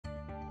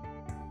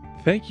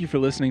Thank you for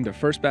listening to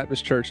First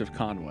Baptist Church of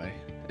Conway.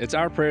 It's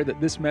our prayer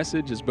that this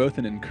message is both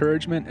an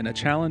encouragement and a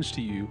challenge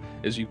to you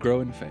as you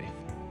grow in faith.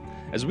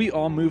 As we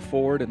all move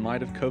forward in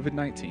light of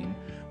COVID-19,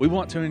 we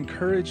want to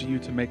encourage you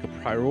to make a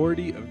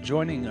priority of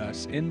joining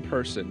us in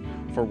person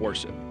for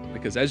worship.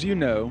 Because as you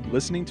know,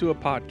 listening to a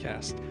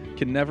podcast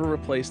can never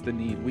replace the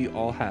need we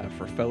all have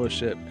for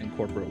fellowship and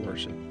corporate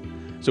worship.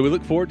 So we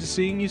look forward to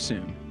seeing you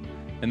soon.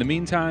 In the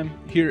meantime,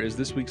 here is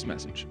this week's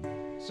message.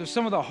 So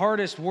some of the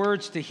hardest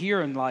words to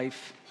hear in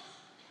life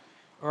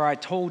are "I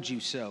told you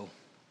so."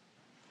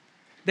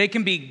 They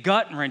can be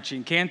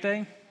gut-wrenching, can't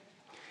they?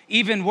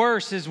 Even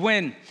worse is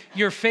when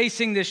you're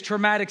facing this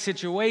traumatic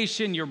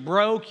situation, you're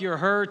broke, you're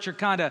hurt, you're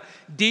kind of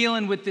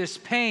dealing with this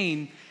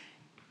pain,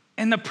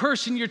 and the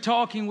person you're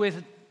talking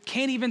with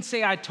can't even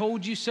say "I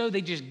told you so."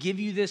 They just give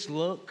you this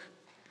look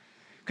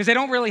because they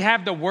don't really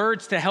have the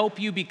words to help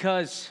you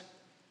because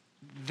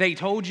they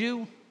told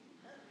you.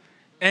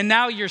 And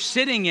now you're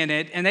sitting in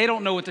it, and they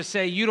don't know what to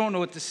say. You don't know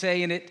what to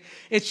say. And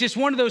it's just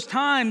one of those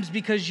times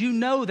because you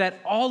know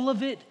that all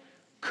of it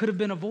could have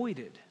been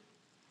avoided.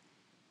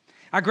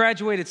 I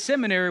graduated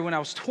seminary when I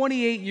was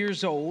 28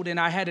 years old, and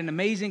I had an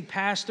amazing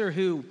pastor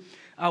who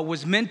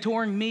was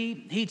mentoring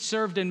me. He'd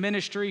served in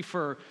ministry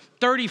for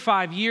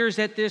 35 years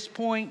at this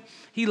point.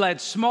 He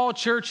led small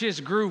churches,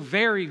 grew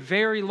very,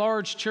 very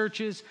large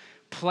churches,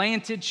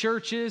 planted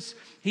churches.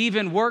 He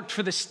even worked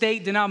for the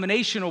state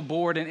denominational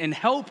board and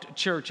helped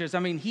churches. I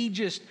mean, he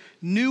just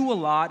knew a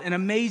lot, an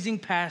amazing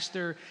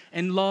pastor,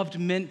 and loved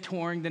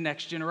mentoring the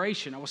next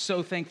generation. I was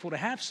so thankful to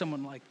have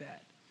someone like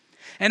that.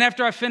 And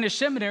after I finished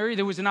seminary,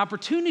 there was an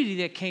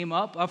opportunity that came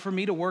up for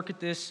me to work at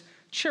this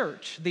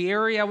church, the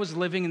area I was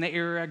living in, the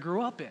area I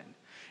grew up in.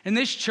 And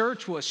this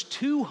church was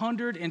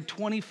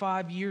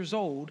 225 years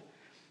old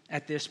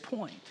at this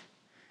point.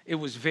 It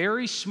was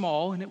very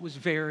small and it was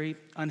very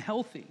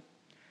unhealthy.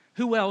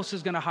 Who else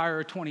is going to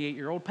hire a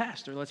 28-year-old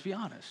pastor? Let's be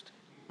honest.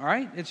 All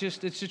right? It's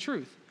the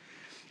truth.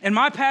 And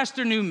my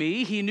pastor knew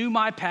me. He knew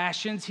my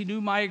passions. He knew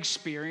my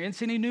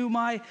experience. And he knew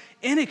my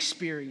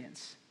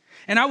inexperience.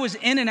 And I was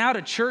in and out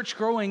of church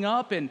growing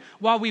up. And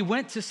while we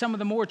went to some of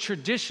the more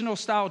traditional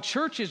style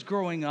churches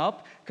growing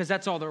up, because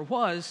that's all there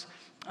was,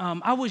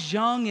 I was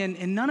young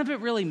and none of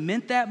it really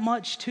meant that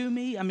much to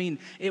me. I mean,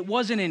 it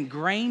wasn't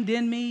ingrained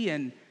in me.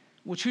 And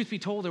well, truth be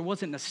told, there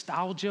wasn't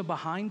nostalgia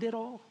behind it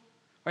all.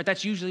 Right,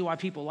 that's usually why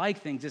people like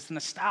things. It's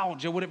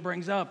nostalgia, what it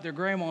brings up, their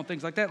grandma and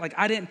things like that. Like,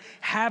 I didn't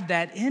have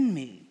that in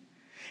me.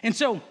 And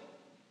so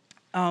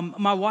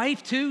my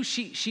wife, too,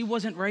 she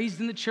wasn't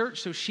raised in the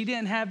church, so she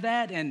didn't have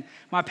that. And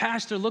my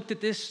pastor looked at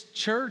this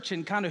church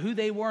and kind of who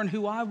they were and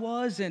who I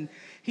was, and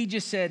he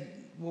just said,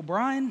 "Well,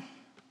 Brian,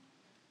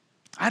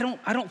 I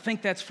don't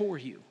think that's for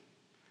you."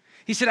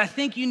 He said, "I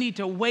think you need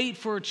to wait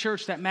for a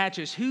church that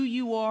matches who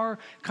you are,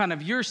 kind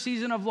of your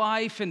season of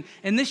life, and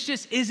this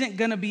just isn't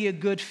going to be a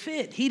good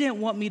fit." He didn't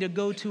want me to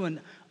go to an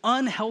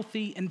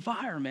unhealthy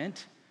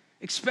environment,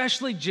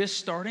 especially just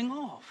starting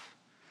off.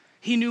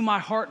 He knew my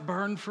heart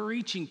burned for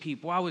reaching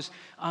people. I was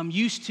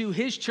used to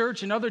his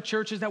church and other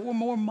churches that were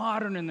more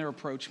modern in their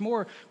approach,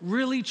 more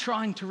really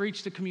trying to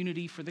reach the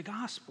community for the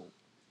gospel.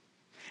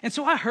 And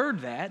so I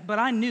heard that, but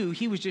I knew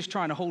he was just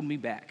trying to hold me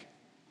back.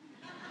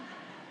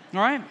 All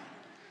right?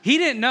 He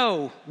didn't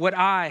know what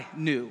I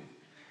knew.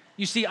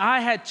 You see, I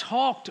had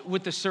talked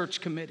with the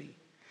search committee.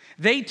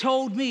 They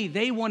told me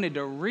they wanted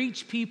to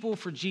reach people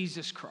for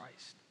Jesus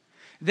Christ.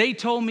 They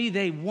told me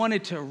they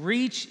wanted to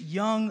reach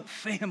young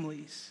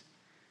families.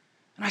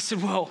 And I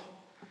said, well,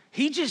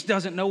 he just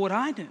doesn't know what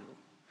I knew.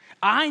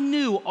 I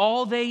knew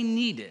all they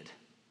needed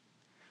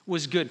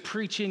was good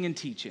preaching and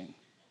teaching.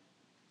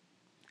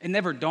 It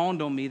never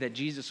dawned on me that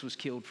Jesus was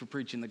killed for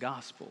preaching the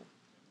gospel.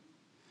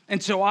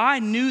 And so I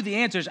knew the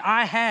answers.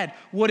 I had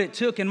what it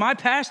took. And my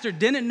pastor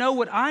didn't know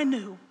what I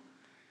knew.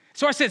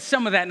 So I said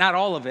some of that, not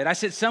all of it. I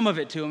said some of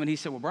it to him. And he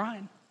said, "Well,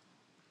 Brian,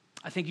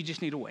 I think you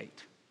just need to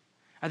wait.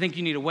 I think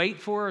you need to wait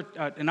for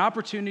an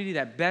opportunity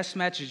that best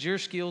matches your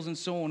skills and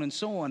so on and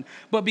so on."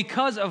 But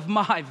because of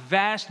my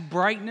vast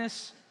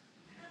brightness,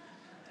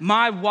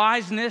 my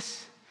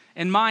wiseness,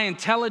 and my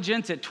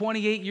intelligence at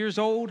 28 years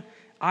old,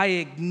 I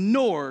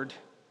ignored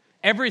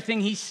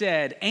everything he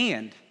said.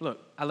 And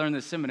look, I learned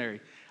this in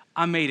seminary.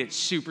 I made it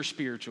super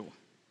spiritual.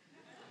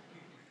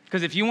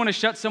 Because if you want to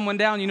shut someone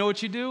down, you know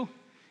what you do?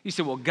 You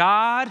say, "Well,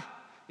 God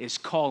is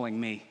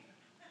calling me."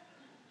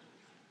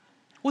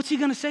 What's he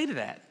going to say to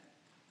that?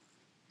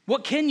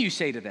 What can you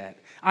say to that?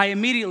 I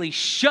immediately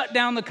shut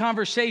down the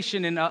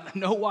conversation, and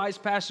no wise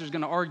pastor is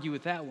going to argue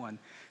with that one.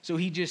 So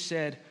he just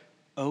said,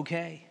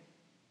 "Okay."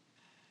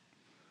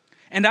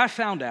 And I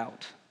found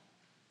out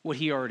what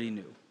he already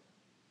knew.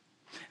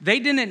 They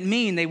didn't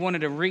mean they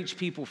wanted to reach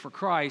people for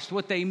Christ.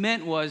 What they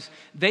meant was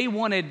they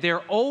wanted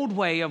their old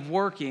way of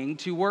working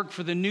to work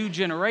for the new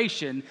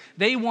generation.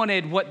 They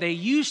wanted what they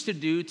used to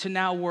do to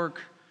now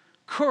work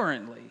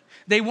currently.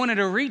 They wanted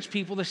to reach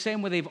people the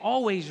same way they've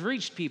always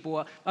reached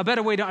people. A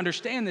better way to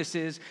understand this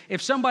is if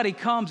somebody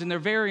comes and they're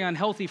very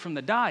unhealthy from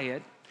the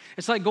diet,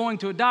 it's like going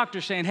to a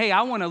doctor saying, "Hey,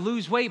 I want to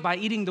lose weight by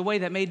eating the way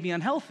that made me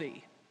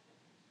unhealthy."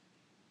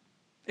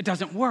 It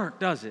doesn't work,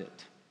 does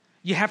it?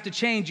 You have to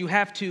change. You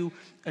have to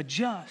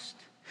adjust.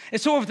 And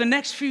so over the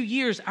next few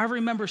years, I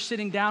remember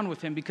sitting down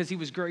with him because he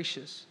was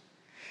gracious.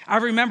 I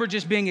remember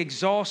just being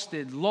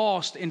exhausted,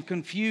 lost, and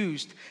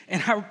confused.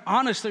 And I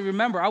honestly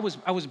remember I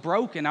was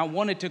broken. I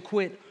wanted to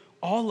quit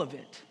all of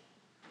it.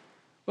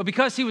 But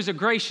because he was a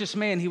gracious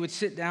man, he would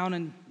sit down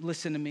and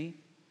listen to me.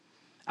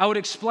 I would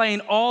explain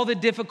all the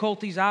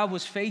difficulties I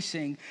was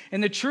facing.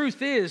 And the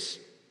truth is,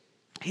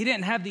 he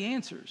didn't have the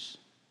answers.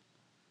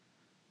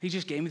 He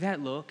just gave me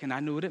that look, and I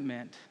knew what it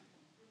meant.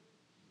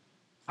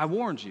 I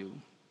warned you.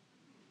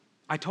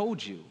 I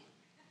told you.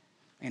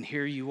 And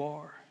here you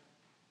are.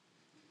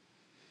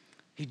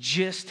 He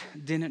just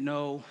didn't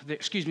know,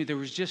 there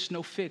was just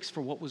no fix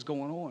for what was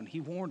going on. He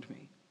warned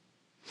me.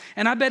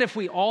 And I bet if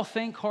we all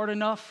think hard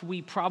enough,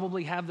 we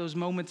probably have those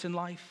moments in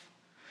life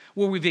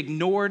where we've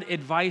ignored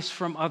advice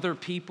from other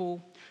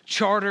people,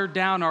 chartered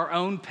down our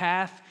own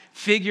path,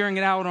 figuring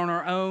it out on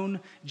our own,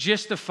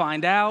 just to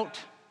find out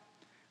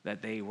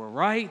that they were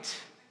right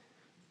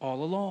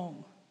all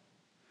along.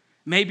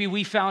 Maybe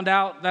we found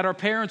out that our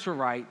parents were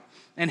right,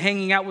 and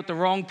hanging out with the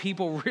wrong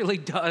people really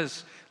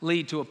does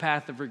lead to a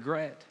path of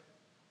regret.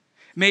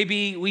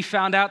 Maybe we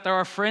found out that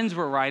our friends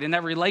were right, and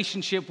that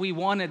relationship we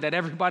wanted that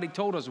everybody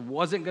told us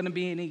wasn't going to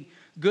be any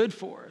good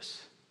for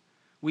us.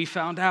 We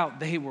found out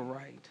they were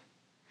right.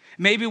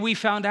 Maybe we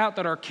found out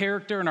that our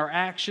character and our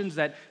actions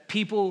that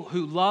people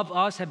who love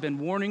us have been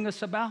warning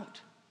us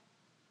about,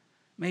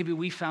 maybe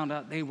we found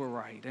out they were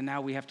right, and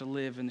now we have to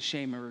live in the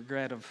shame and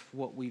regret of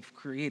what we've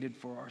created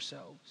for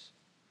ourselves.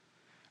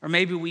 Or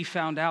maybe we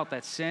found out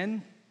that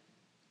sin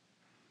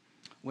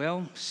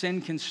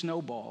can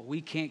snowball.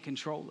 We can't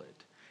control it.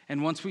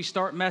 And once we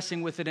start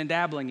messing with it and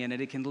dabbling in it,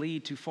 it can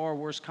lead to far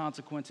worse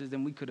consequences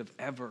than we could have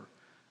ever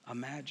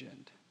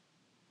imagined.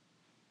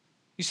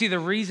 You see, the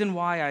reason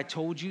why I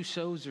told you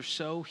so's are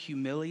so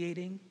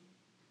humiliating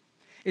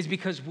is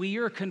because we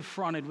are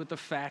confronted with the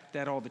fact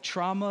that all the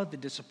trauma, the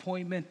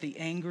disappointment, the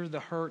anger, the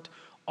hurt,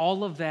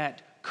 all of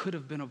that could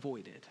have been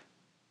avoided.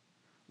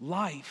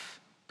 Life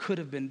could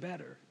have been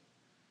better.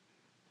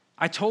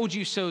 I told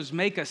you so's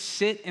make us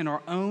sit in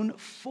our own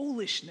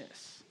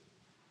foolishness.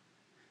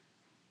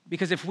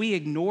 Because if we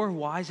ignore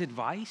wise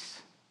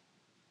advice,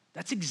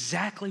 that's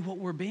exactly what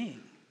we're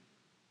being.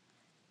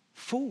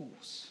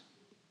 Fools.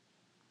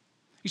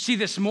 You see,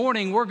 this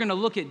morning, we're going to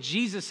look at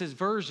Jesus'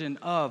 version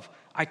of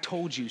I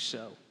told you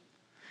so.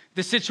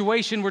 The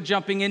situation we're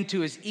jumping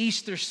into is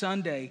Easter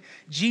Sunday.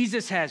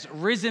 Jesus has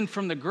risen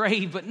from the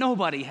grave, but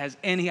nobody has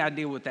any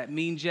idea what that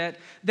means yet.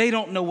 They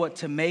don't know what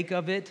to make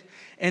of it.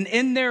 And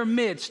in their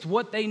midst,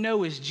 what they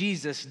know is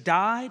Jesus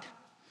died.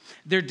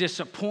 They're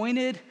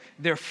disappointed.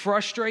 They're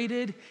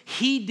frustrated.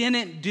 He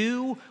didn't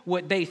do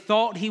what they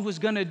thought he was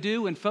going to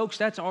do. And folks,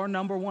 that's our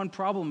number one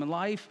problem in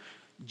life.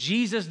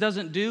 Jesus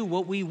doesn't do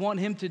what we want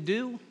him to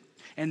do.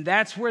 And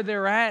that's where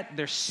they're at.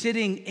 They're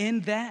sitting in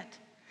that.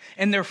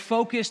 And they're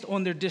focused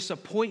on their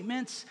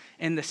disappointments.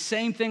 And the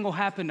same thing will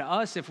happen to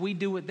us if we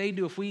do what they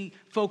do. If we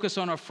focus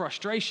on our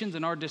frustrations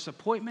and our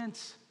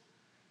disappointments,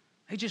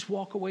 they just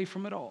walk away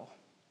from it all.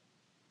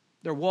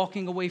 They're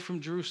walking away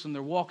from Jerusalem.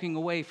 They're walking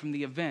away from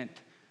the event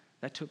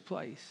that took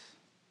place.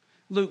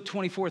 Luke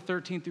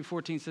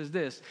 24:13-14 says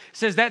this. It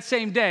says that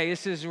same day,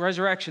 this is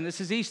resurrection,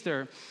 this is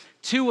Easter,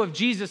 2 of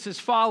Jesus'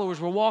 followers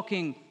were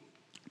walking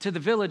to the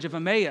village of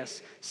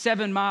Emmaus,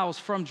 7 miles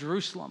from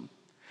Jerusalem.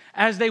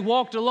 As they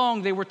walked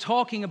along, they were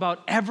talking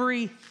about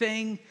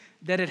everything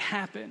that had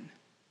happened.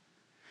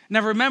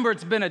 Now remember,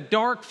 it's been a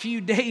dark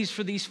few days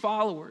for these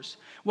followers.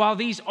 While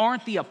these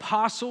aren't the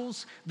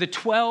apostles, the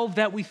 12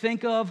 that we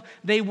think of,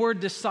 they were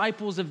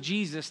disciples of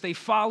Jesus. They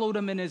followed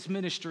him in his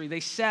ministry. They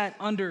sat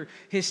under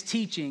his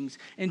teachings,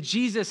 and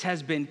Jesus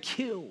has been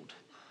killed.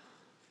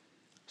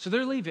 So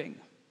they're leaving.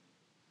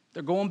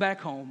 They're going back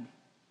home.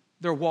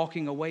 They're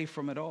walking away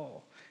from it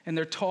all. And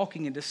they're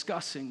talking and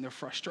discussing their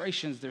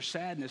frustrations, their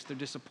sadness, their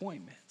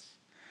disappointments.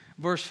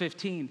 Verse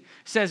 15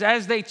 says,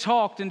 as they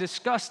talked and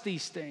discussed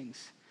these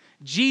things,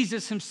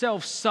 Jesus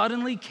himself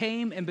suddenly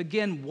came and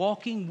began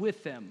walking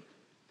with them,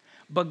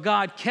 but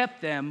God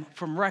kept them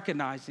from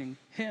recognizing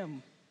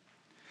him.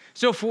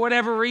 So for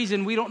whatever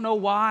reason, we don't know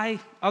why,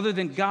 other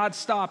than God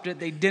stopped it,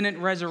 they didn't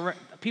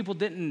resurrect. People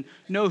didn't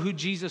know who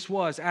Jesus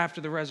was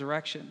after the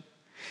resurrection.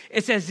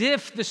 It's as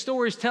if the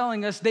story is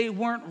telling us they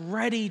weren't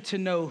ready to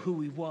know who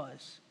he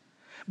was.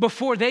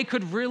 Before they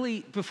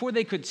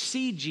could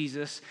see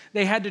Jesus,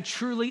 they had to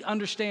truly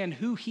understand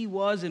who he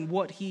was and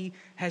what he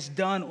has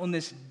done on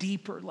this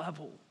deeper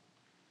level.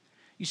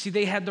 You see,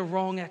 they had the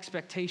wrong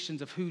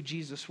expectations of who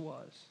Jesus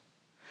was.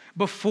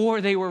 Before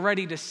they were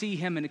ready to see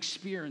him and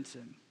experience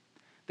him,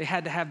 they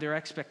had to have their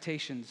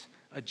expectations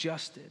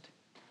adjusted.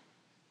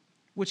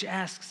 Which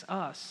asks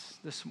us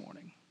this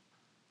morning,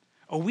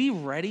 are we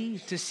ready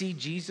to see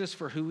Jesus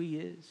for who he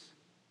is?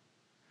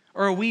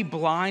 Or are we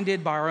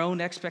blinded by our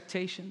own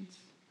expectations?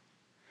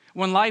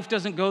 When life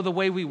doesn't go the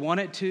way we want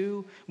it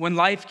to, when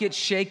life gets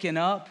shaken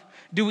up,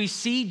 do we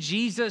see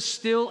Jesus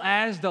still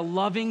as the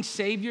loving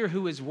Savior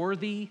who is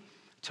worthy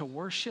to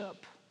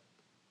worship?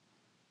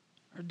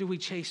 Or or do we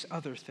chase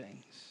other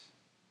things?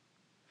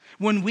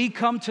 When we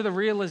come to the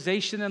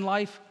realization in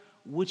life,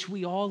 which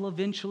we all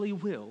eventually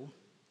will,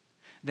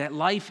 that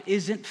life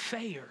isn't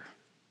fair,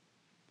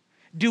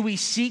 do we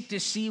seek to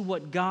see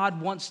what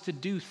God wants to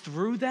do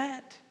through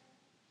that?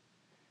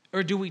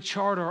 Or do we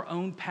chart our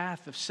own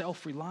path of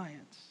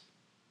self-reliance?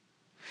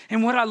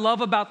 And what I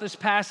love about this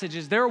passage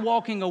is they're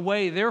walking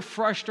away, they're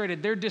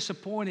frustrated, they're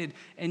disappointed,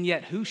 and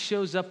yet who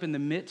shows up in the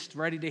midst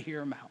ready to hear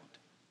them out?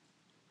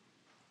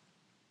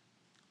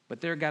 But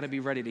they've got to be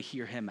ready to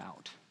hear him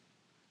out.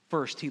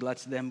 First, he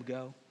lets them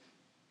go.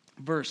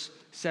 Verse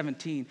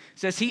 17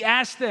 says, he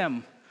asked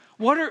them,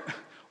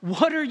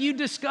 what are you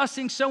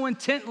discussing so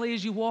intently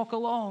as you walk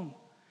along?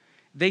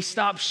 They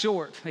stopped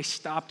short. They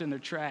stopped in their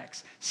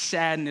tracks,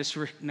 sadness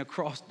written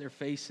across their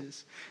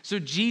faces. So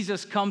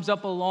Jesus comes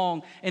up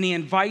along and he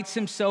invites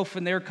himself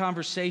in their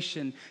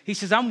conversation. He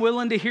says, I'm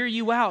willing to hear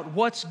you out.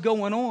 What's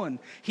going on?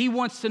 He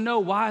wants to know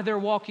why they're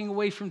walking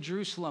away from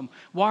Jerusalem.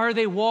 Why are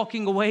they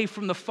walking away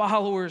from the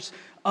followers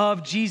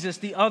of Jesus,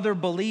 the other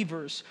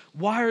believers?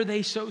 Why are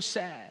they so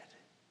sad?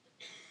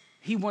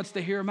 He wants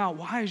to hear them out.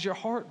 Why is your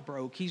heart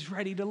broke? He's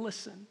ready to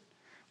listen.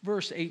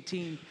 Verse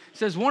 18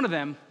 says, one of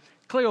them,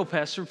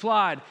 Cleopas,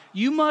 replied,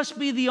 you must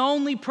be the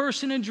only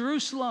person in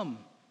Jerusalem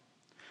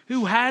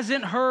who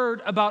hasn't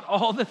heard about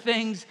all the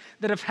things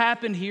that have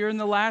happened here in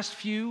the last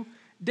few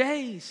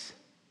days.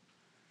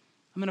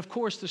 I mean, of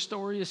course, the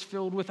story is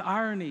filled with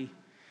irony.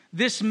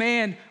 This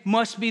man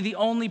must be the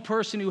only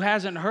person who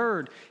hasn't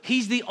heard.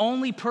 He's the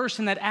only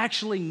person that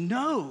actually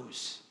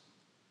knows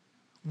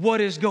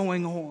what is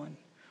going on,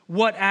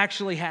 what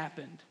actually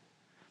happened.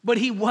 But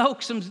he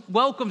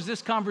welcomes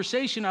this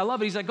conversation. I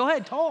love it. He's like, go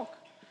ahead, talk.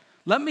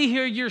 Let me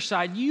hear your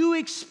side. You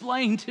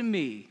explain to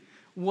me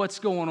what's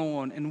going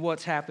on and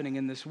what's happening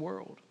in this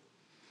world.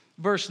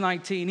 Verse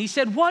 19, he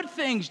said, what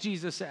things,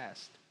 Jesus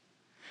asked?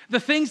 The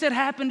things that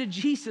happened to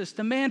Jesus,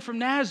 the man from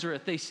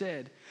Nazareth, they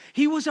said.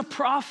 He was a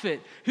prophet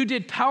who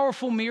did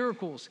powerful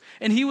miracles,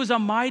 and he was a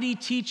mighty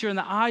teacher in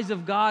the eyes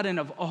of God and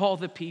of all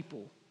the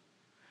people.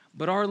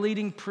 But our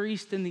leading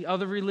priest and the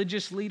other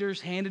religious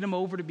leaders handed him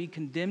over to be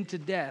condemned to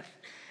death,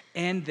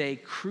 and they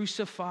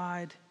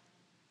crucified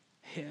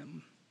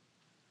him.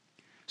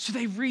 So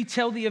they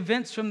retell the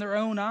events from their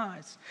own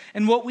eyes.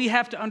 And what we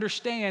have to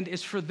understand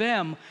is for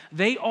them,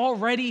 they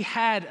already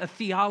had a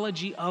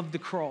theology of the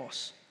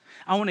cross.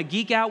 I want to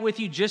geek out with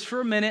you just for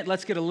a minute.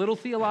 Let's get a little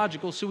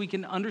theological so we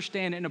can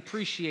understand and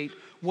appreciate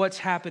what's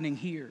happening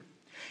here.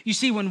 You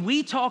see, when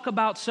we talk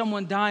about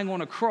someone dying on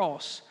a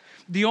cross,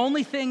 the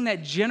only thing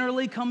that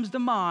generally comes to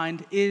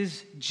mind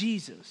is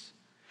Jesus.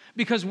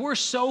 Because we're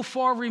so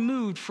far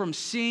removed from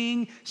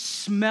seeing,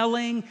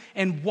 smelling,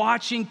 and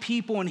watching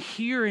people and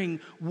hearing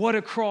what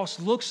a cross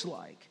looks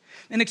like.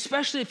 And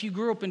especially if you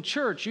grew up in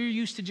church, you're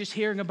used to just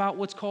hearing about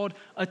what's called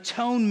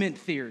atonement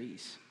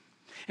theories.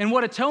 And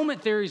what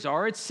atonement theories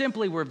are, it's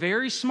simply where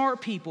very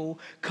smart people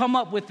come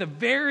up with the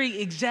very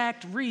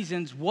exact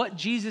reasons what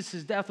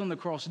Jesus' death on the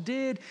cross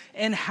did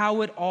and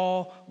how it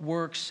all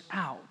works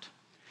out.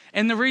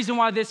 And the reason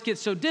why this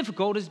gets so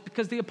difficult is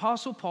because the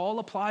Apostle Paul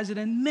applies it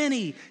in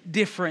many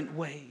different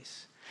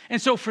ways.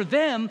 And so for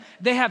them,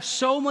 they have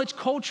so much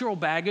cultural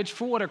baggage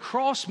for what a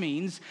cross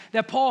means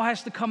that Paul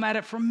has to come at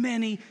it from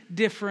many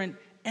different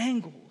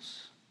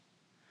angles.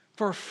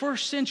 For a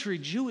first century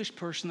Jewish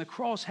person, the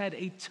cross had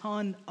a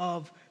ton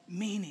of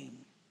meaning.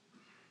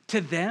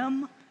 To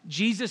them,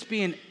 Jesus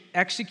being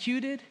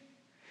executed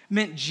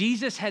meant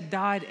Jesus had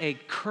died a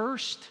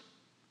cursed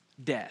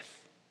death.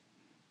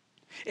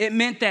 It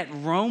meant that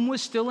Rome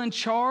was still in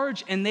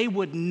charge and they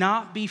would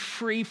not be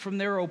free from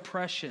their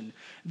oppression.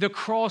 The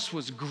cross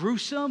was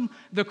gruesome,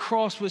 the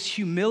cross was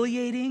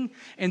humiliating,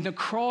 and the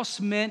cross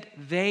meant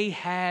they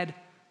had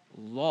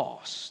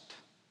lost.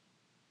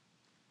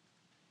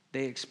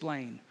 They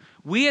explain,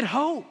 we had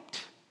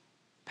hoped,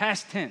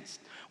 past tense,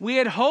 we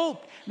had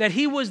hoped that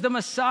he was the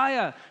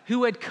Messiah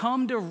who had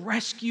come to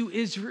rescue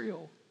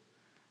Israel.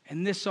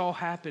 And this all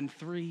happened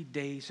 3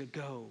 days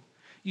ago.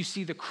 You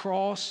see, the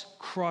cross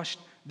crushed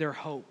their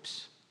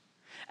hopes.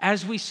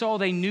 As we saw,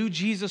 they knew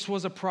Jesus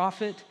was a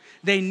prophet.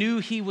 They knew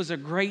he was a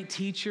great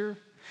teacher.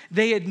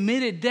 They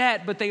admitted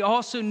that, but they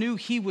also knew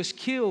he was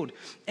killed.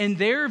 In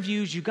their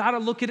views, you got to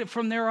look at it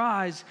from their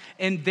eyes.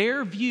 In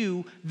their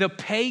view, the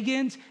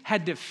pagans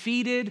had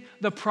defeated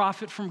the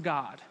prophet from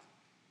God.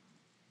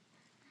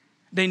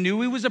 They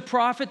knew he was a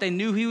prophet. They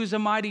knew he was a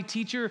mighty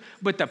teacher,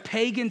 but the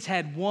pagans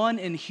had won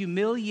and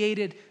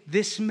humiliated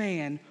this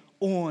man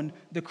on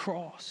the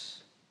cross.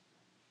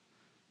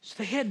 So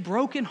they had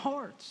broken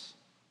hearts.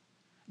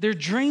 Their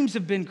dreams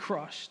have been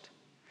crushed.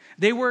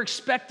 They were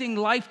expecting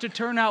life to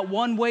turn out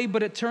one way,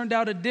 but it turned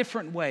out a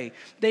different way.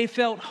 They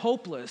felt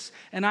hopeless.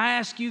 And I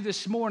ask you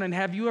this morning,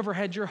 have you ever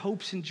had your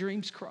hopes and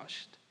dreams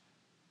crushed?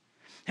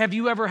 Have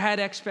you ever had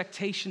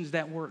expectations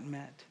that weren't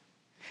met?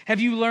 Have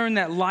you learned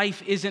that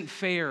life isn't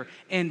fair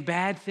and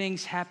bad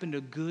things happen to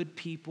good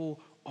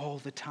people all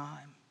the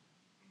time?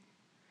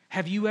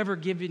 Have you ever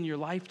given your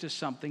life to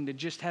something to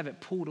just have it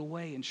pulled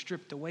away and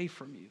stripped away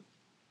from you?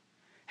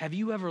 Have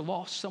you ever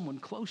lost someone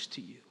close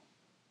to you?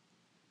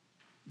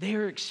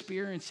 They're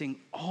experiencing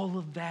all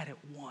of that at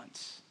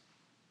once.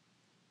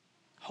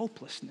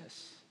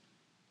 Hopelessness.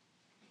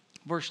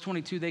 Verse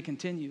 22, they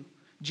continue.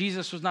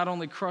 Jesus was not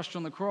only crushed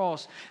on the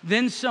cross,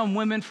 then some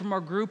women from our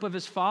group of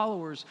his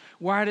followers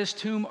were at his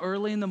tomb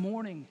early in the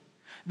morning.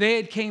 They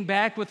had came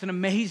back with an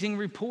amazing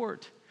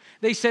report.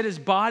 They said his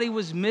body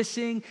was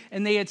missing,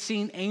 and they had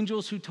seen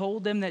angels who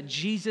told them that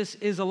Jesus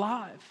is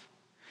alive.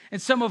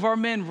 And some of our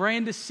men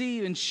ran to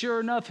see, and sure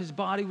enough, his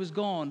body was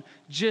gone,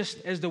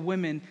 just as the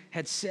women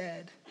had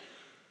said.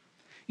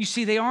 You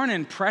see, they aren't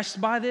impressed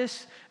by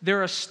this.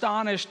 They're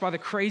astonished by the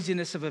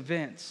craziness of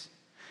events.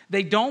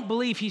 They don't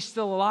believe he's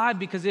still alive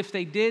because if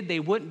they did, they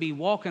wouldn't be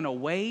walking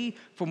away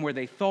from where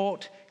they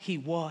thought he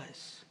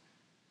was.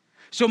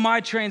 So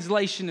my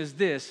translation is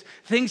this: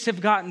 things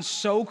have gotten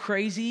so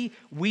crazy,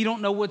 we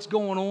don't know what's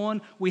going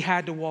on, we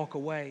had to walk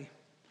away.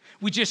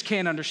 We just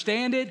can't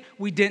understand it.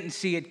 We didn't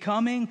see it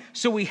coming,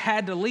 so we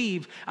had to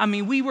leave. I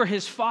mean, we were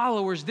his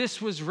followers.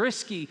 This was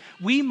risky.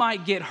 We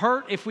might get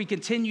hurt if we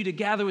continue to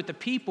gather with the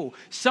people.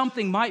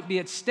 Something might be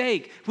at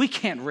stake. We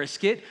can't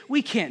risk it.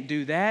 We can't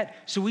do that.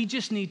 So we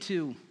just need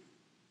to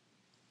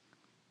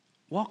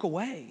walk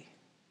away.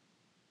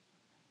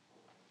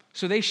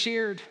 So they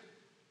shared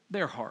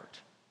their heart.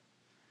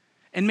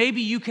 And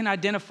maybe you can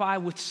identify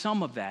with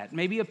some of that,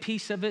 maybe a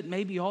piece of it,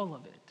 maybe all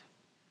of it.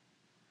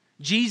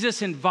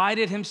 Jesus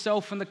invited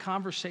himself in the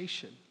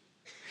conversation.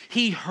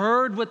 He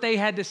heard what they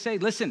had to say.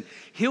 Listen,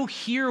 he'll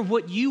hear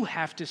what you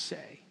have to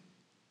say.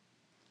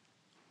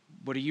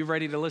 But are you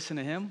ready to listen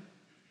to him?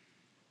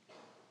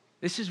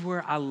 This is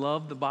where I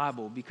love the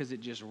Bible because it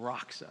just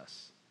rocks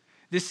us.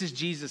 This is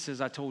Jesus'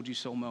 "I told you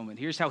so" moment.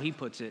 Here's how he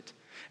puts it.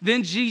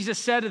 Then Jesus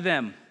said to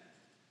them,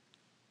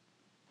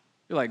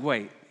 you're like,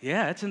 wait,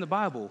 yeah, it's in the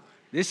Bible.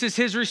 This is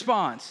his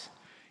response.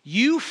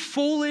 You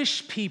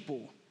foolish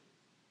people.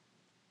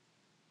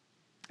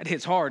 It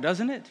hits hard,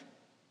 doesn't it?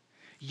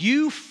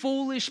 You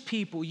foolish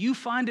people. You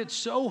find it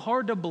so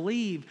hard to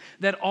believe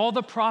that all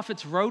the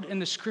prophets wrote in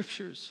the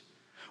scriptures.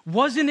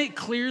 Wasn't it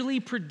clearly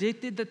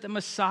predicted that the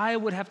Messiah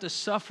would have to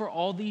suffer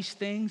all these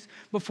things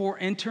before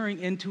entering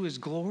into his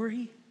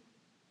glory?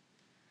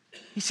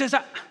 He says,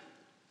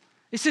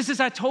 this is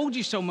 "I told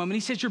you so" moment.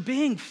 He says, you're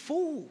being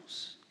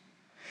fools.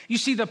 You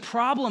see, the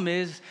problem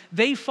is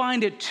they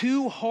find it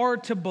too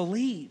hard to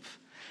believe.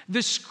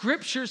 The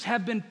scriptures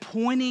have been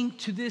pointing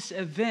to this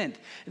event.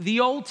 The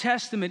Old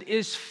Testament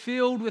is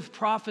filled with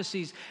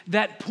prophecies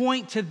that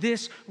point to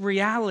this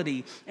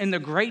reality. And the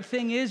great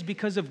thing is,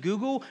 because of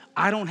Google,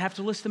 I don't have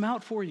to list them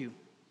out for you.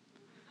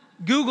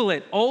 Google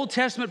it. Old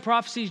Testament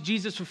prophecies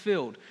Jesus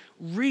fulfilled.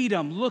 Read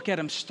them, look at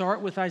them,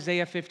 start with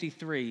Isaiah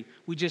 53.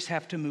 We just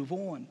have to move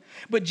on.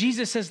 But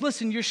Jesus says,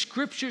 listen, your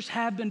scriptures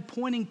have been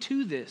pointing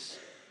to this.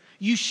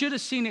 You should have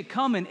seen it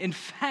coming. In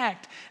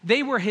fact,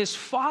 they were his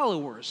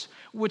followers,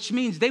 which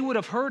means they would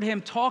have heard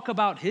him talk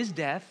about his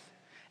death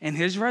and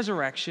his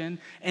resurrection,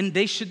 and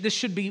this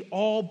should be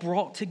all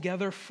brought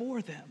together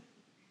for them.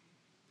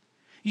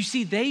 You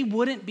see, they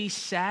wouldn't be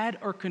sad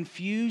or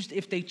confused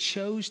if they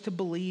chose to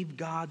believe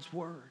God's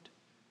word.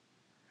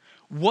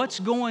 What's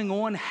going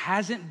on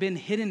hasn't been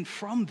hidden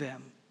from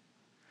them.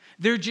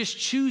 They're just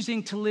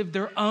choosing to live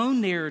their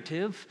own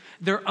narrative,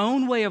 their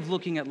own way of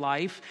looking at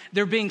life.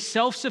 They're being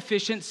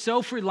self-sufficient,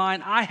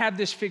 self-reliant. I have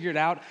this figured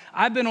out.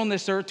 I've been on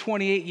this earth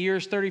 28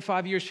 years,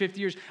 35 years, 50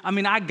 years. I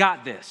mean, I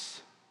got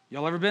this.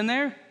 Y'all ever been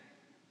there?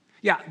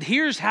 Yeah,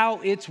 here's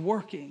how it's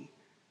working.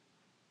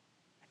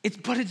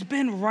 But it's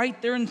been right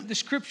there in the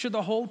scripture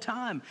the whole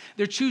time.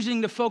 They're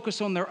choosing to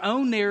focus on their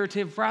own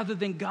narrative rather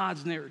than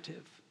God's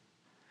narrative.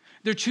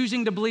 They're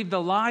choosing to believe the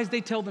lies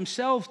they tell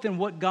themselves than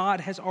what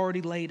God has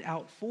already laid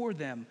out for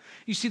them.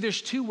 You see,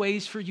 there's two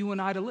ways for you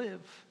and I to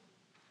live.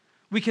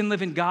 We can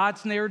live in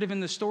God's narrative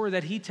in the story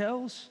that he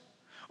tells,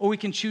 or we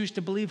can choose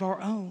to believe our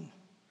own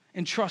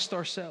and trust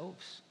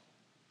ourselves.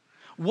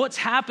 What's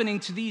happening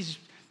to these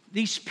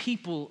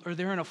people? Or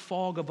they're in a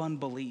fog of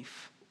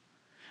unbelief.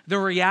 The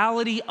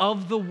reality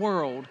of the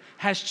world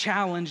has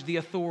challenged the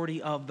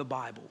authority of the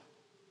Bible.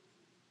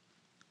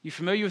 You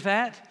familiar with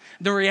that?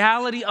 The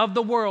reality of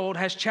the world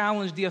has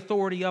challenged the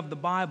authority of the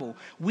Bible.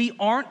 We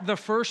aren't the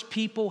first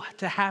people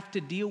to have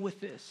to deal with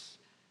this.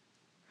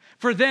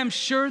 For them,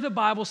 sure, the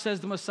Bible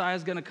says the Messiah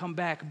is going to come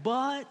back,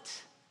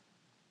 but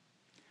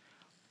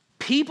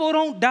people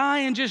don't die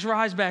and just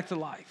rise back to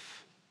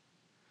life.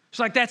 It's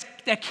like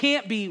that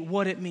can't be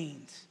what it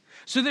means.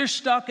 So they're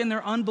stuck in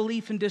their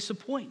unbelief and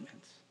disappointment.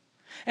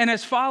 And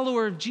as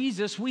followers of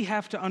Jesus, we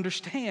have to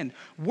understand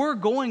we're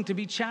going to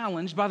be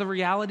challenged by the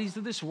realities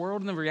of this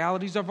world and the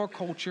realities of our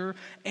culture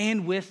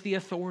and with the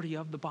authority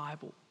of the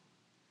Bible.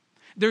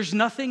 There's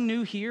nothing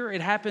new here.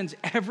 It happens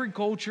every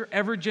culture,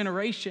 every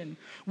generation.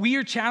 We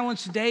are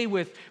challenged today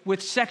with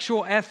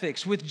sexual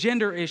ethics, with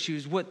gender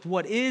issues, with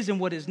what is and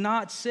what is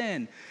not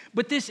sin.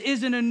 But this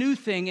isn't a new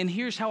thing, and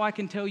here's how I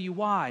can tell you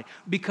why.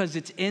 Because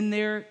it's in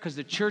there, because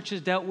the church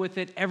has dealt with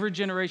it, every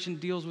generation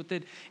deals with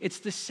it. It's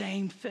the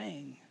same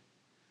thing.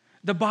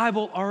 The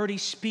Bible already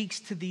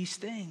speaks to these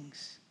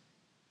things.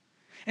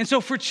 And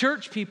so for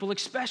church people,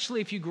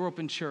 especially if you grew up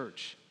in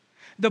church,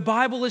 The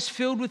Bible is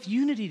filled with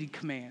unity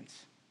commands.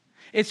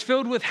 It's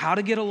filled with how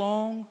to get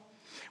along.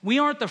 We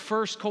aren't the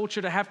first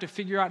culture to have to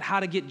figure out how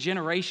to get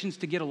generations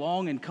to get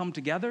along and come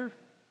together.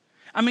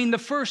 I mean, the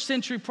first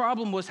century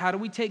problem was, how do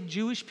we take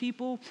Jewish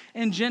people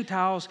and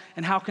Gentiles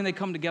and how can they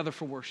come together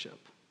for worship?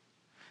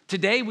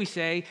 Today we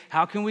say,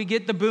 how can we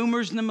get the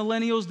boomers and the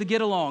millennials to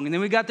get along? And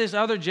then we got this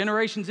other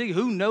Generation Z.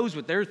 Who knows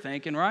what they're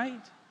thinking,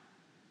 right?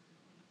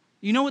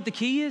 You know what the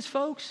key is,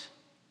 folks?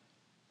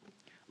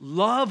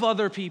 Love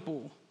other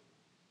people.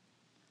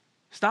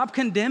 Stop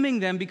condemning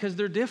them because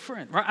they're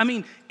different, right? I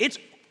mean,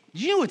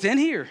 you know what's in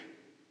here?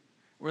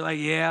 We're like,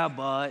 yeah,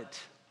 but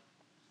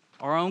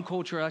our own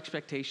cultural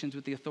expectations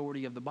with the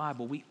authority of the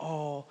Bible, we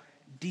all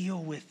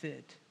deal with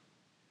it.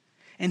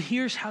 And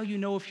here's how you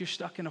know if you're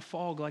stuck in a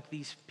fog like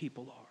these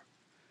people are.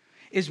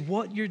 Is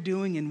what you're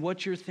doing and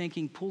what you're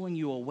thinking pulling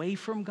you away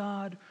from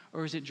God,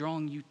 or is it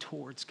drawing you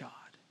towards God?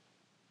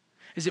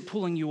 Is it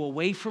pulling you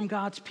away from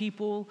God's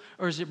people,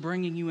 or is it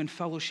bringing you in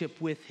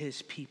fellowship with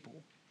his people?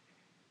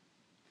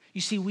 You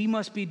see, we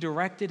must be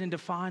directed and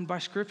defined by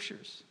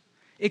scriptures.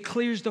 It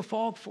clears the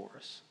fog for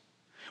us.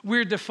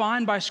 We're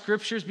defined by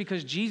scriptures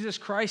because Jesus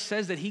Christ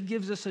says that he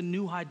gives us a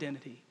new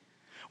identity.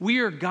 We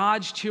are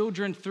God's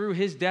children through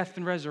his death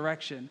and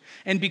resurrection.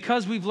 And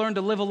because we've learned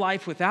to live a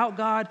life without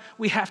God,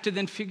 we have to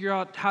then figure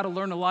out how to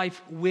learn a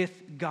life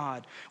with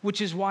God,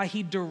 which is why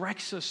he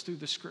directs us through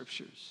the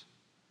scriptures.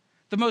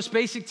 The most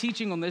basic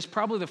teaching on this,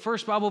 probably the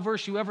first Bible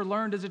verse you ever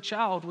learned as a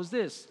child, was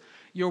this: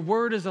 your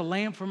word is a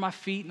lamp for my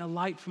feet and a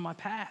light for my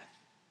path.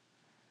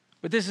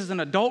 But this is an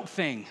adult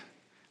thing,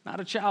 not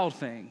a child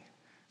thing.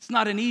 It's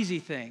not an easy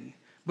thing,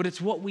 but it's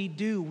what we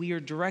do. We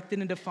are directed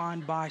and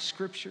defined by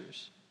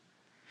scriptures.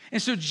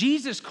 And so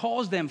Jesus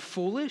calls them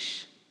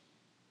foolish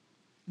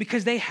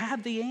because they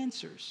have the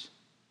answers.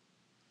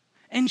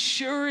 And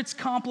sure, it's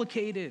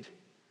complicated.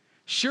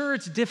 Sure,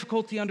 it's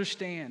difficult to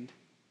understand.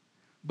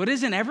 But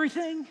isn't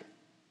everything?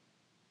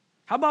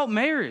 How about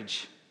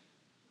marriage?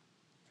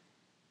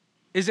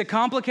 Is it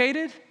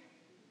complicated?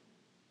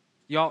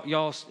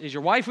 Y'all, is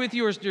your wife with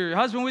you or is your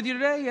husband with you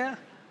today? Yeah.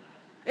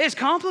 It's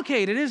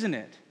complicated, isn't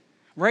it?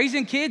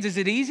 Raising kids, is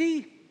it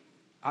easy?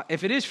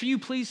 If it is for you,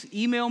 please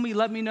email me,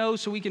 let me know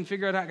so we can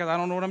figure it out, because I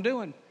don't know what I'm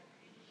doing.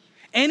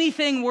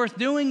 Anything worth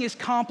doing is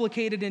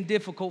complicated and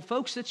difficult.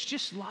 Folks, that's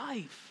just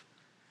life.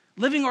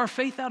 Living our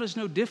faith out is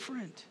no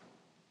different.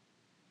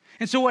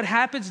 And so what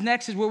happens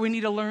next is where we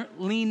need to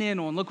lean in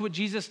on. Look what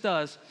Jesus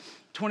does.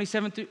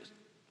 27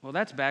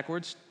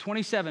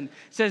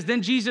 says,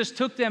 then Jesus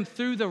took them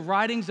through the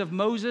writings of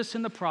Moses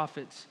and the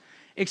prophets,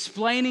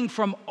 explaining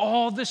from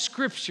all the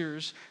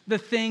scriptures the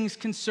things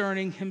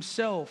concerning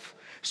himself.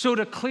 So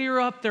to clear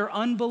up their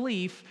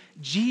unbelief,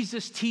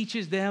 Jesus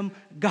teaches them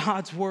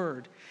God's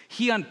word.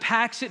 He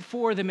unpacks it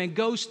for them and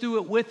goes through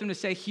it with them to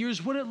say,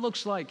 here's what it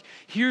looks like.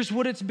 Here's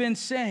what it's been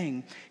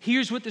saying.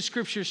 Here's what the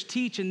scriptures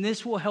teach, and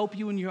this will help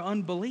you in your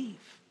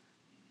unbelief.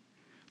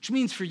 Which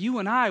means for you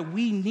and I,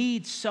 we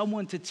need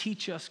someone to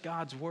teach us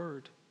God's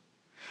word.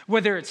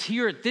 Whether it's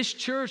here at this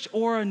church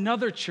or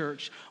another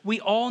church, we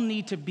all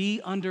need to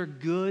be under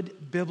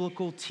good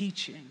biblical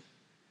teaching.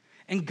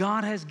 And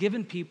God has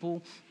given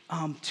people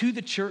to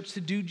the church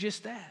to do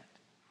just that.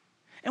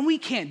 And we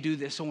can't do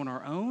this on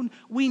our own.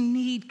 We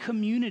need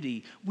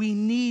community. We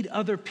need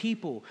other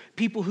people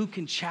who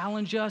can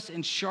challenge us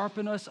and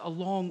sharpen us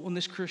along on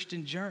this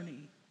Christian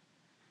journey.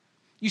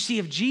 You see,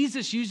 if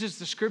Jesus uses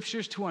the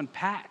scriptures to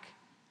unpack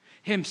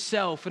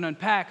himself and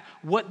unpack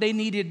what they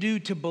need to do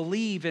to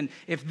believe, and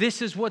if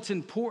this is what's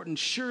important,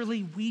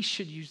 surely we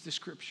should use the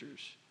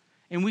scriptures.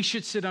 And we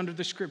should sit under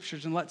the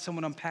scriptures and let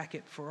someone unpack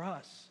it for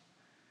us.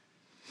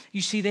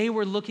 You see, they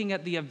were looking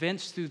at the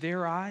events through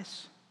their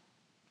eyes,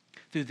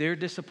 through their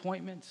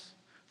disappointments,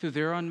 through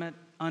their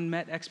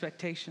unmet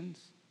expectations.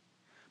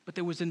 But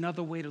there was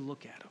another way to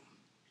look at them,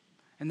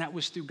 and that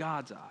was through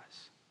God's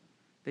eyes.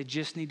 They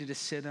just needed to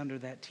sit under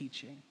that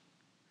teaching.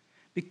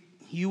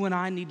 You and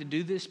I need to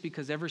do this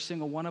because every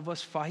single one of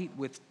us fight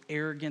with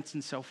arrogance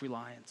and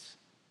self-reliance.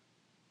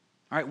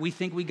 All right, we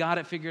think we got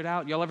it figured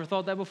out. Y'all ever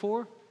thought that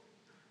before?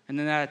 And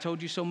then that I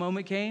told you so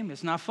moment came.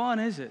 It's not fun,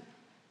 is it?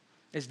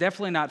 It's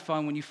definitely not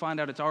fun when you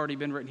find out it's already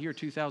been written here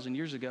 2,000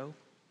 years ago.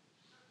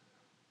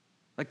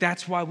 Like,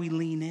 that's why we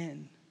lean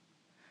in.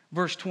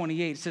 Verse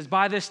 28 says,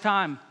 by this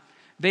time,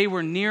 they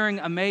were nearing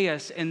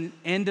Emmaus and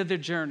end of their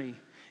journey.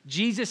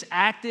 Jesus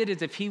acted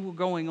as if he were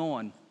going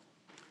on.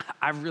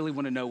 I really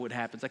want to know what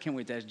happens. I can't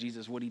wait to ask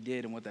Jesus what he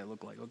did and what that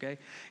looked like, okay?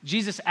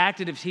 Jesus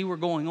acted as if he were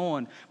going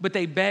on, but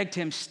they begged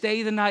him,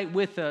 stay the night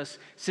with us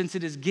since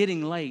it is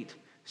getting late.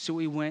 So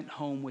he went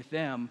home with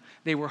them.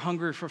 They were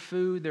hungry for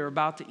food. They were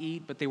about to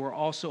eat, but they were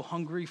also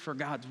hungry for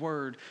God's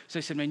word. So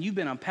they said, man, you've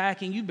been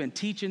unpacking. You've been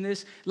teaching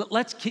this.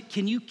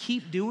 Can you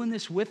keep doing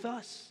this with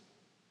us?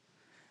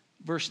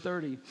 Verse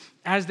 30,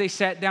 as they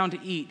sat down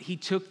to eat, he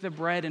took the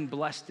bread and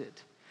blessed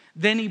it.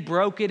 Then he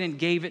broke it and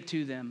gave it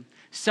to them.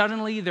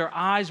 Suddenly their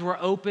eyes were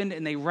opened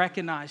and they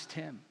recognized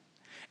him.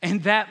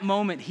 And that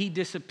moment he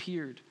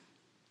disappeared.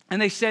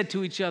 And they said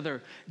to each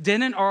other,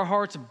 didn't our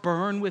hearts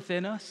burn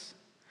within us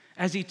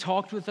as he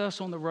talked with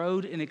us on the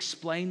road and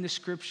explained the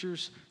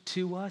scriptures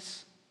to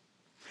us.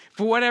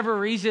 For whatever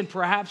reason,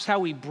 perhaps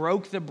how he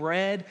broke the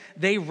bread,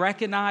 they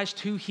recognized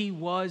who he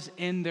was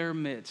in their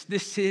midst.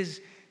 This is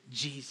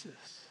Jesus.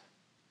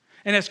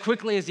 And as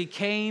quickly as he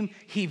came,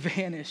 he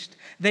vanished.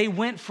 They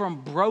went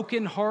from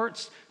broken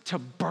hearts to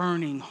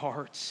burning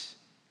hearts.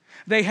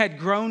 They had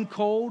grown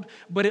cold,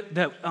 but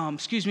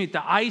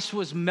the ice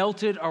was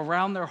melted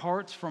around their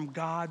hearts from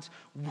God's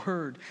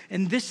word.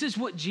 And this is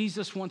what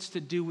Jesus wants to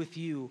do with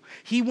you.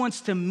 He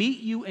wants to meet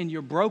you in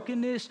your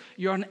brokenness,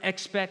 your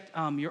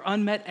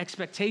unmet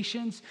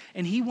expectations,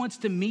 and he wants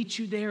to meet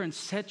you there and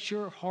set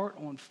your heart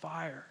on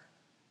fire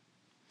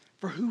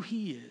for who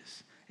he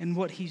is and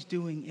what he's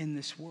doing in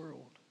this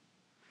world.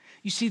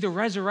 You see, the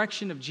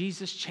resurrection of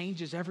Jesus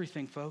changes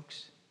everything,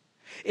 folks.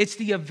 It's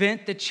the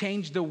event that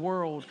changed the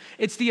world.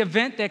 It's the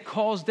event that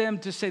caused them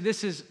to say, it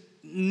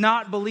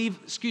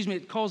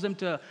calls them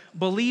to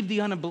believe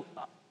the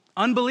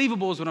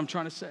unbelievable is what I'm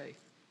trying to say.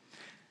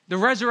 The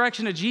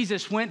resurrection of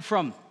Jesus went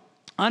from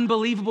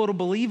unbelievable to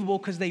believable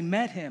because they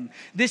met him.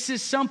 This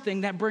is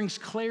something that brings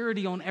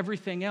clarity on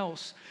everything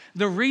else.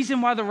 The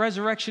reason why the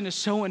resurrection is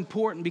so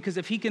important, because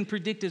if he can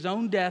predict his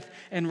own death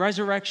and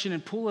resurrection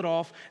and pull it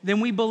off,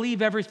 then we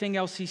believe everything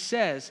else he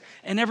says.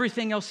 And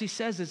everything else he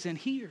says is in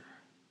here.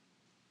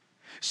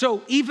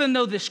 So even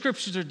though the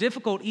scriptures are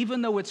difficult,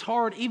 even though it's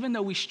hard, even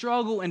though we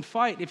struggle and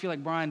fight, if you're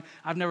like, Brian,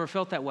 I've never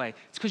felt that way,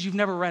 it's because you've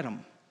never read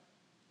them.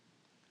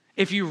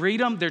 If you read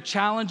them, they're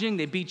challenging,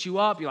 they beat you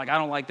up. You're like, I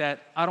don't like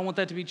that. I don't want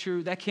that to be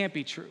true. That can't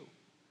be true.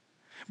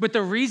 But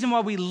the reason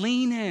why we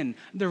lean in,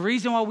 the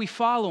reason why we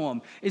follow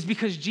him is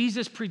because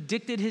Jesus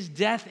predicted his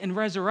death and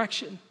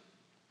resurrection.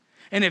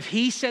 And if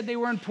he said they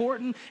were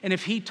important, and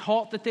if he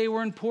taught that they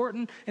were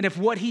important, and if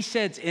what he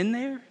said's in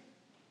there,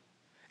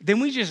 then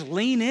we just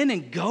lean in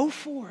and go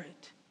for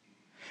it.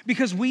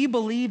 Because we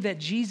believe that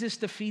Jesus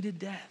defeated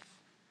death.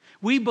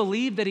 We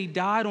believe that he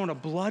died on a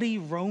bloody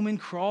Roman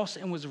cross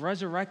and was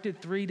resurrected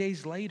 3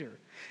 days later.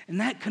 And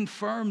that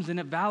confirms and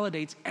it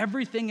validates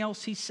everything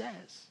else he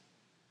says.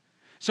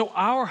 So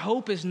our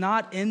hope is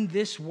not in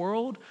this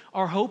world.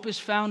 Our hope is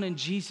found in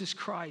Jesus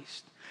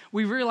Christ.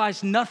 We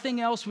realize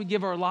nothing else we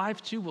give our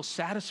life to will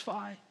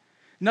satisfy.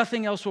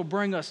 Nothing else will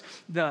bring us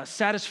the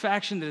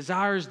satisfaction, the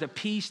desires, the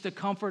peace, the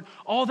comfort.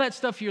 All that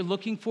stuff you're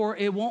looking for,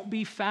 it won't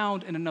be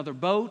found in another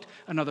boat,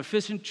 another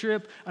fishing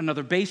trip,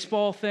 another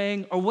baseball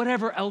thing, or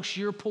whatever else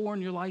you're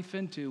pouring your life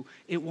into.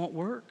 It won't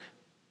work.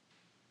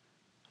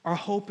 Our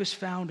hope is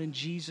found in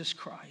Jesus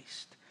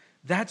Christ.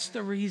 That's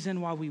the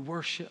reason why we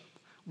worship,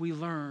 we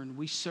learn,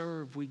 we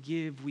serve, we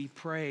give, we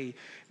pray,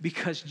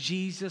 because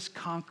Jesus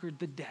conquered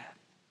the death.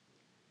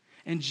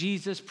 And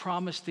Jesus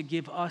promised to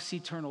give us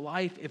eternal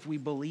life if we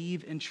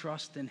believe and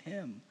trust in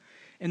him.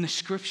 And the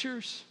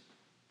scriptures,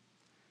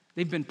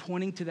 they've been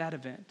pointing to that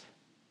event.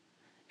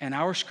 And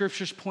our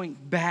scriptures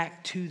point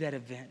back to that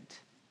event.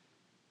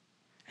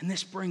 And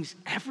this brings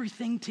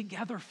everything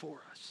together for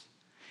us.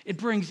 It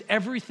brings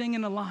everything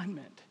in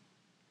alignment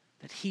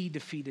that he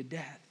defeated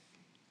death.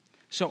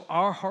 So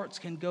our hearts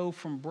can go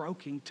from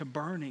broken to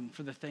burning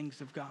for the things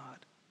of God.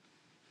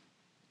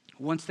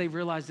 Once they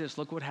realize this,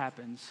 look what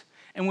happens.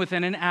 And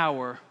within an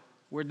hour,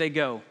 where'd they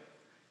go?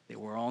 They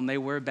were on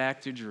their way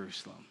back to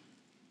Jerusalem.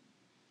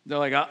 They're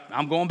like,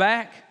 I'm going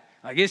back.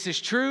 I guess it's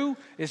true.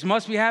 This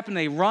must be happening.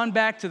 They run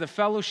back to the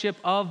fellowship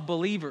of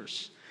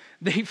believers.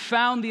 They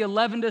found the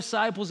 11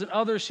 disciples and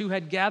others who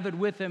had gathered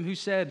with him who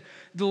said,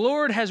 the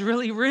Lord has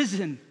really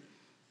risen.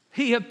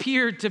 He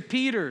appeared to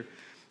Peter.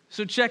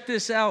 So check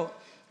this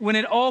out. When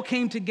it all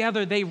came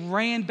together, they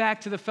ran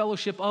back to the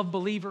fellowship of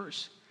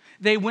believers.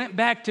 They went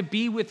back to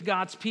be with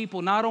God's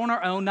people, not on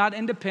our own, not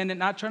independent,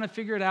 not trying to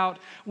figure it out.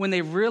 When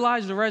they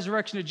realized the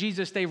resurrection of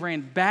Jesus, they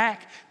ran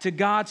back to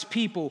God's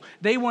people.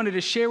 They wanted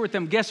to share with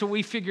them, guess what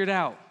we figured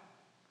out?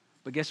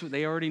 But guess what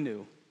they already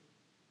knew?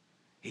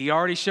 He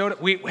already showed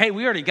it. We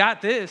already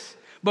got this.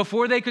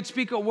 Before they could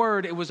speak a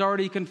word, it was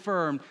already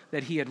confirmed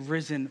that he had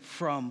risen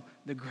from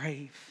the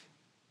grave.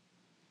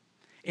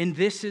 And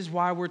this is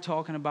why we're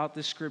talking about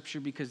this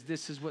scripture, because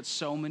this is what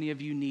so many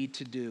of you need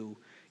to do.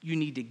 You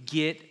need to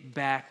get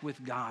back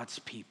with God's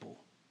people.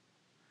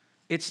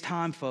 It's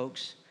time,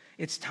 folks.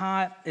 It's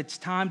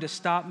time to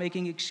stop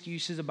making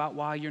excuses about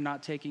why you're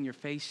not taking your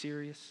faith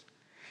serious.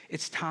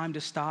 It's time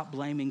to stop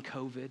blaming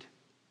COVID.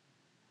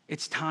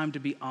 It's time to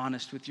be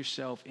honest with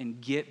yourself and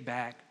get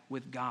back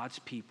with God's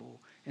people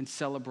and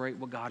celebrate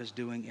what God is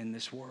doing in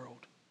this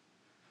world.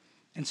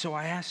 And so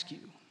I ask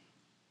you,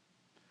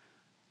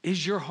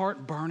 is your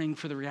heart burning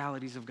for the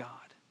realities of God?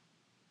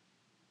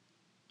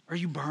 Are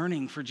you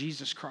burning for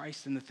Jesus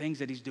Christ and the things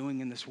that he's doing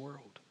in this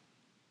world?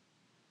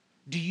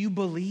 Do you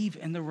believe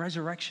in the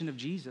resurrection of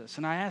Jesus?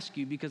 And I ask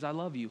you because I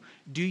love you,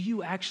 do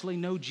you actually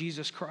know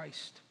Jesus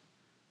Christ?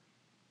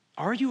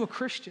 Are you a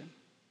Christian?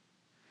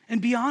 And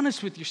be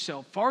honest with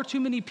yourself. Far too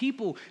many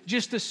people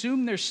just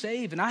assume they're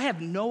saved, and I have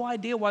no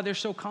idea why they're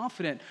so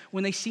confident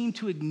when they seem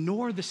to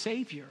ignore the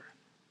Savior.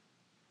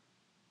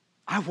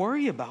 I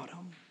worry about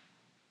them.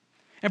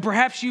 And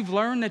perhaps you've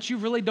learned that you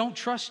really don't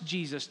trust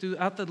Jesus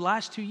throughout the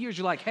last 2 years.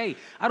 You're like, hey,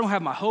 I don't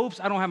have my hopes.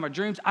 I don't have my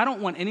dreams. I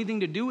don't want anything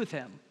to do with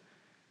him.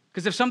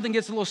 Because if something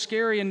gets a little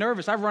scary and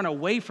nervous, I run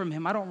away from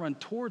him. I don't run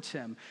towards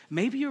him.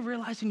 Maybe you're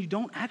realizing you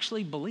don't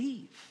actually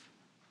believe.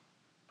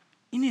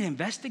 You need to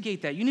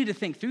investigate that. You need to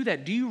think through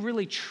that. Do you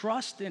really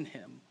trust in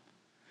him?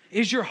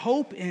 Is your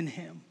hope in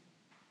him?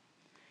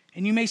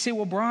 And you may say,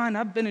 well, Brian,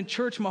 I've been in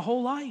church my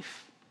whole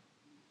life.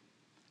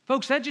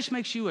 Folks, that just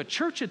makes you a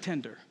church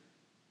attender.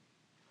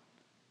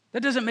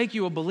 That doesn't make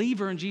you a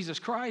believer in Jesus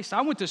Christ.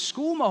 I went to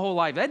school my whole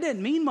life. That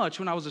didn't mean much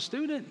when I was a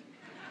student.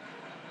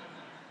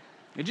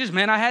 It just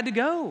meant I had to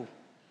go.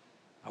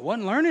 I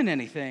wasn't learning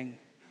anything.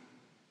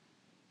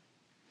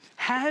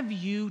 Have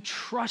you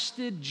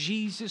trusted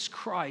Jesus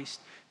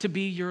Christ to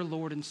be your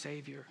Lord and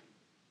Savior?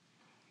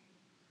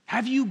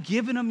 Have you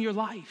given him your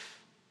life?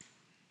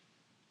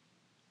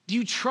 Do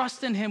you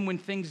trust in him when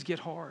things get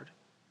hard,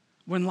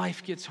 when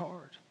life gets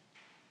hard?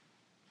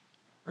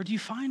 Or do you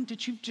find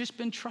that you've just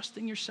been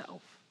trusting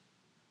yourself,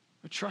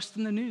 or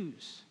trusting the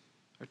news,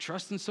 or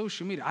trusting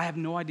social media? I have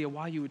no idea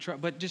why you would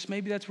trust, but just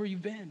maybe that's where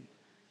you've been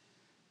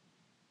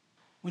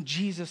when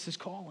Jesus is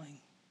calling.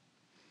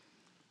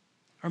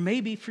 Or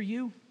maybe for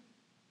you,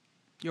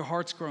 your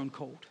heart's grown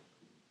cold.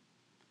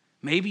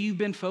 Maybe you've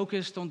been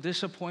focused on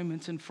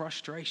disappointments and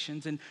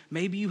frustrations, and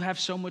maybe you have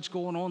so much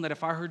going on that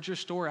if I heard your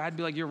story, I'd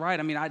be like, you're right.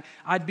 I mean,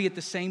 I'd be at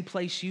the same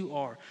place you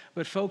are.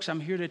 But folks,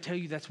 I'm here to tell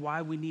you that's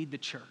why we need the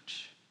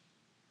church.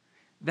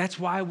 That's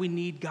why we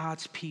need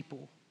God's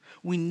people.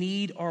 We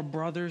need our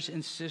brothers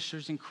and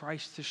sisters in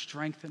Christ to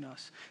strengthen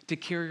us, to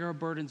carry our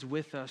burdens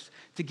with us,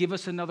 to give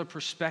us another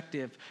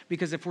perspective.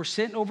 Because if we're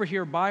sitting over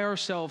here by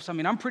ourselves, I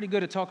mean, I'm pretty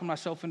good at talking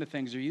myself into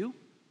things. Are you?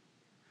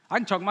 I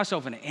can talk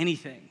myself into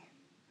anything.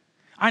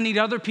 I need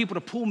other people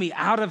to pull me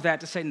out of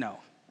that to say, no,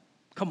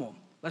 come on,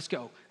 let's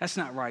go. That's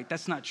not right.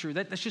 That's not true.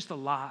 That's just a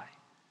lie.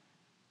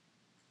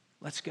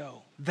 Let's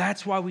go.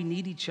 That's why we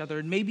need each other.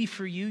 And maybe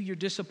for you, your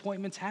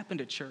disappointments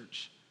happened at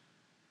church.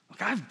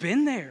 Look, I've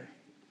been there.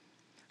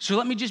 So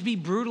let me just be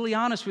brutally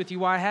honest with you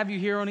why I have you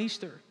here on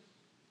Easter.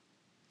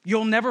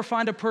 You'll never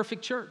find a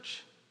perfect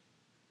church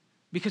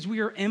because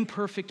we are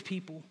imperfect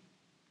people.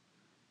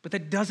 But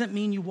that doesn't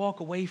mean you walk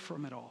away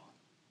from it all.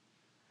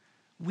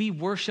 We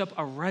worship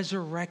a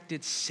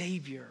resurrected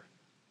Savior,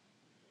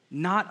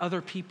 not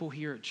other people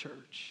here at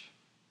church.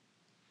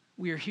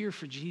 We are here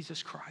for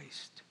Jesus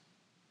Christ.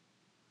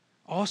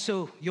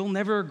 Also, you'll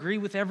never agree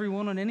with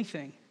everyone on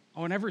anything,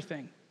 on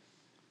everything.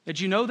 Did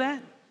you know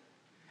that?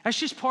 That's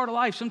just part of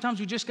life. Sometimes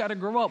we just got to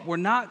grow up. We're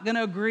not going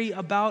to agree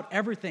about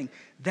everything.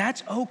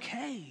 That's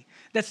okay.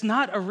 That's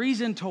not a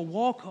reason to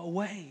walk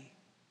away.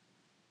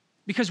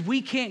 Because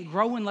we can't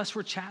grow unless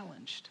we're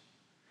challenged.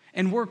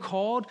 And we're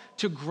called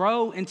to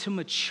grow into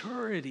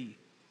maturity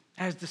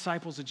as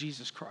disciples of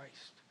Jesus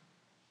Christ.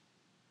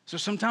 So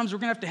sometimes we're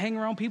going to have to hang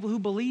around people who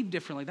believe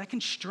differently. That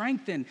can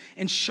strengthen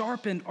and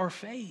sharpen our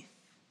faith.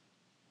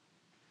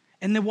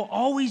 And there will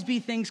always be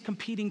things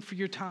competing for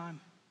your time.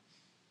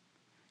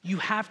 You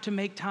have to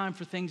make time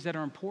for things that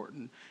are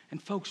important.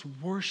 And folks,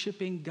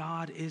 worshiping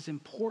God is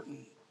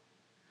important.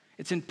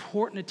 It's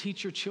important to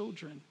teach your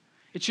children.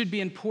 It should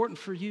be important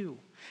for you.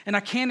 And I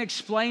can't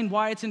explain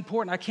why it's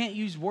important. I can't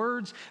use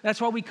words.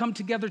 That's why we come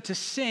together to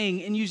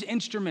sing and use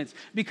instruments,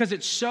 because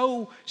it's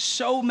so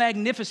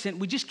magnificent.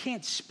 We just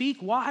can't speak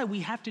why.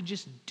 We have to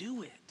just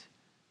do it.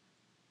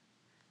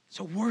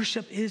 So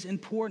worship is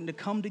important, to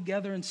come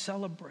together and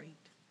celebrate.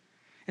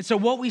 And so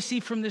what we see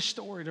from this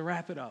story, to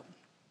wrap it up,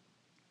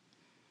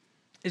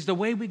 is the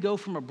way we go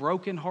from a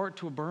broken heart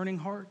to a burning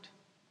heart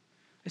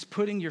is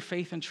putting your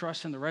faith and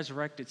trust in the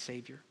resurrected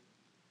Savior.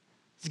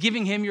 It's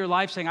giving him your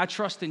life, saying, I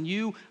trust in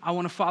you. I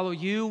want to follow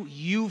you.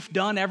 You've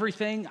done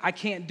everything. I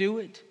can't do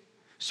it.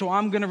 So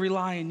I'm going to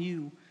rely on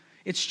you.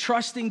 It's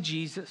trusting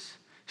Jesus,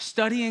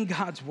 studying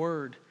God's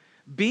word,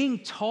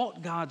 being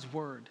taught God's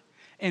word,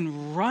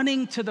 and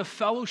running to the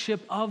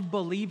fellowship of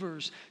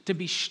believers to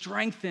be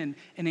strengthened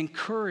and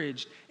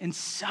encouraged and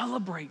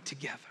celebrate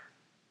together.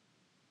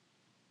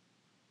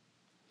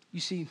 You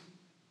see,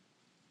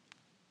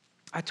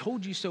 I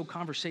told you so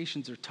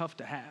conversations are tough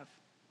to have,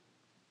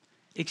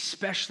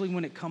 especially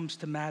when it comes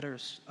to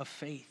matters of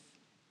faith,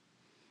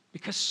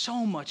 because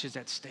so much is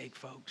at stake,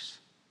 folks.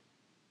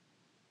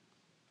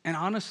 And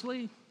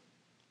honestly,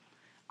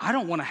 I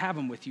don't want to have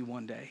them with you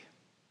one day.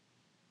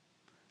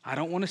 I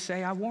don't want to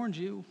say, I warned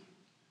you.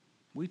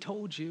 We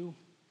told you.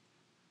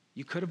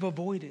 You could have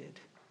avoided.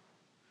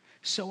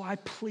 So I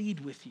plead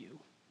with you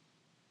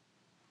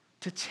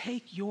to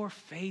take your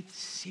faith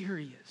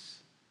serious.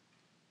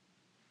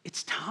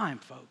 It's time,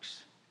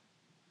 folks.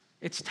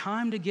 It's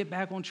time to get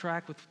back on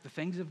track with the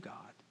things of God.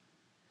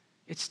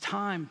 It's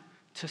time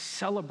to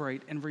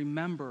celebrate and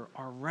remember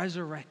our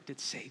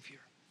resurrected Savior.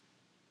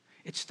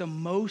 It's the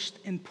most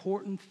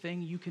important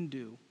thing you can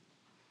do,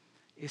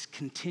 is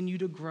continue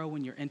to grow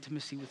in your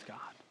intimacy with God.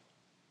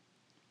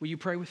 Will you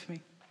pray with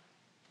me?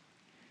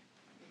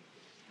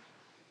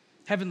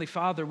 Heavenly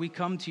Father, we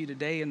come to you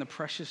today in the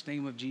precious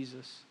name of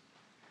Jesus.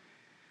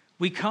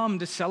 We come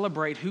to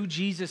celebrate who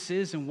Jesus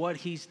is and what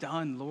he's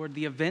done, Lord,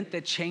 the event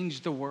that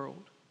changed the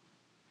world.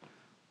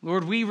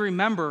 Lord, we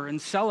remember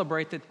and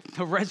celebrate that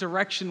the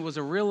resurrection was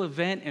a real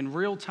event in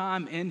real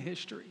time in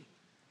history.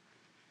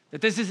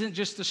 That this isn't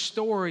just a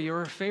story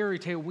or a fairy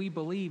tale we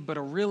believe, but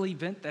a real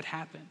event that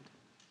happened.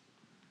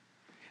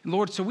 And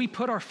Lord, so we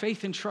put our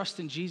faith and trust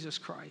in Jesus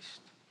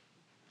Christ.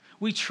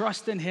 We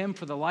trust in him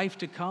for the life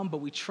to come, but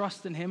we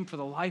trust in him for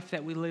the life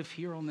that we live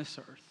here on this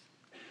earth.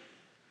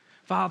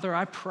 Father,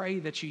 I pray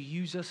that you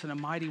use us in a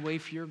mighty way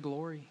for your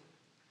glory.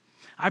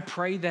 I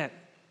pray that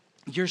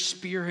your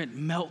Spirit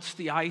melts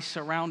the ice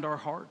around our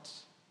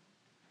hearts.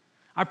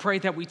 I pray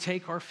that we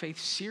take our faith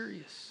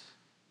serious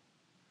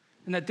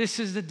and that this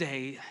is the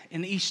day,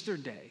 an Easter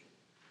day,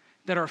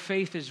 that our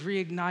faith is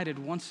reignited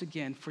once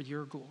again for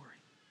your glory.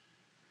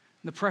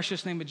 In the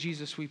precious name of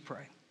Jesus we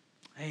pray.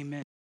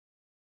 Amen.